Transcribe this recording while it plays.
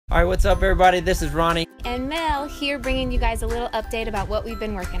All right, what's up everybody? This is Ronnie and Mel here, bringing you guys a little update about what we've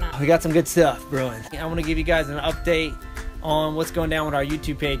been working on. We got some good stuff brewing. I want to give you guys an update on what's going down with our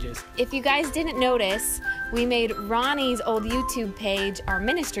YouTube pages. If you guys didn't notice, we made Ronnie's old YouTube page our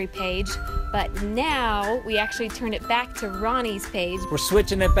ministry page, but now we actually turned it back to Ronnie's page. We're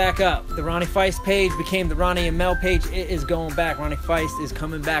switching it back up. The Ronnie Faisst page became the Ronnie and Mel page. It is going back. Ronnie Faisst is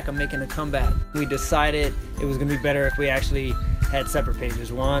coming back. I'm making a comeback. We decided it was going to be better if we actually had separate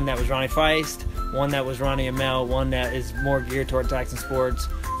pages. One that was Ronnie Faisst, one that was Ronnie and Mel, one that is more geared toward action sports,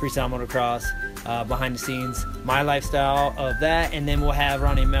 freestyle motocross, behind the scenes, my lifestyle of that, and then we'll have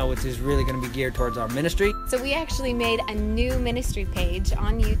Ronnie and Mel, which is really going to be geared towards our ministry. So we actually made a new ministry page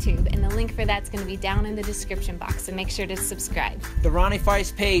on YouTube, and the link for that's going to be down in the description box, so make sure to subscribe. The Ronnie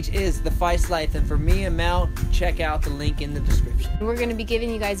Faisst page is the Faisst Life, and for me and Mel, check out the link in the description. We're going to be giving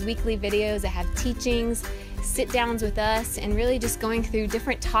you guys weekly videos that have teachings, sit downs with us, and really just going through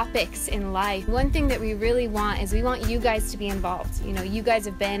different topics in life. One thing that we really want is we want you guys to be involved. You know, you guys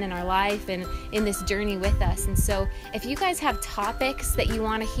have been in our life and in this journey with us, and so if you guys have topics that you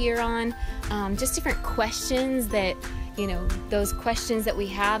want to hear on, just different questions that, you know, those questions that we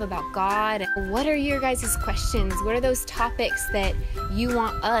have about God, what are your guys' questions? What are those topics that you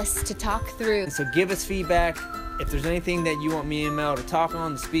want us to talk through? So give us feedback. If there's anything that you want me and Mel to talk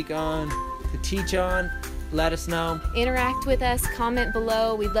on, to speak on, to teach on, let us know. Interact with us, comment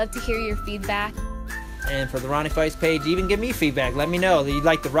below. We'd love to hear your feedback. And for the Ronnie Faisst page, even give me feedback. Let me know. Do you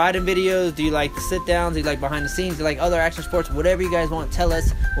like the riding videos? Do you like the sit downs? Do you like behind the scenes? Do you like other action sports? Whatever you guys want, tell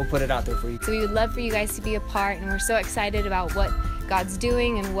us. We'll put it out there for you. So we would love for you guys to be a part, and we're so excited about what God's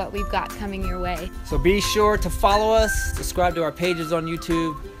doing and what we've got coming your way. So be sure to follow us, subscribe to our pages on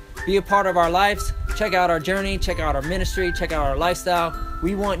YouTube, be a part of our lives, check out our journey, check out our ministry, check out our lifestyle.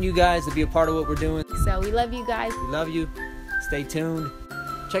 We want you guys to be a part of what we're doing. So we love you guys. We love you. Stay tuned.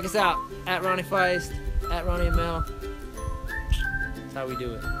 Check us out at Ronnie Faisst, at Ronnie and Mel. That's how we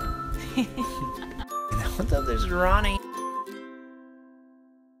do it. What's up? There's Ronnie.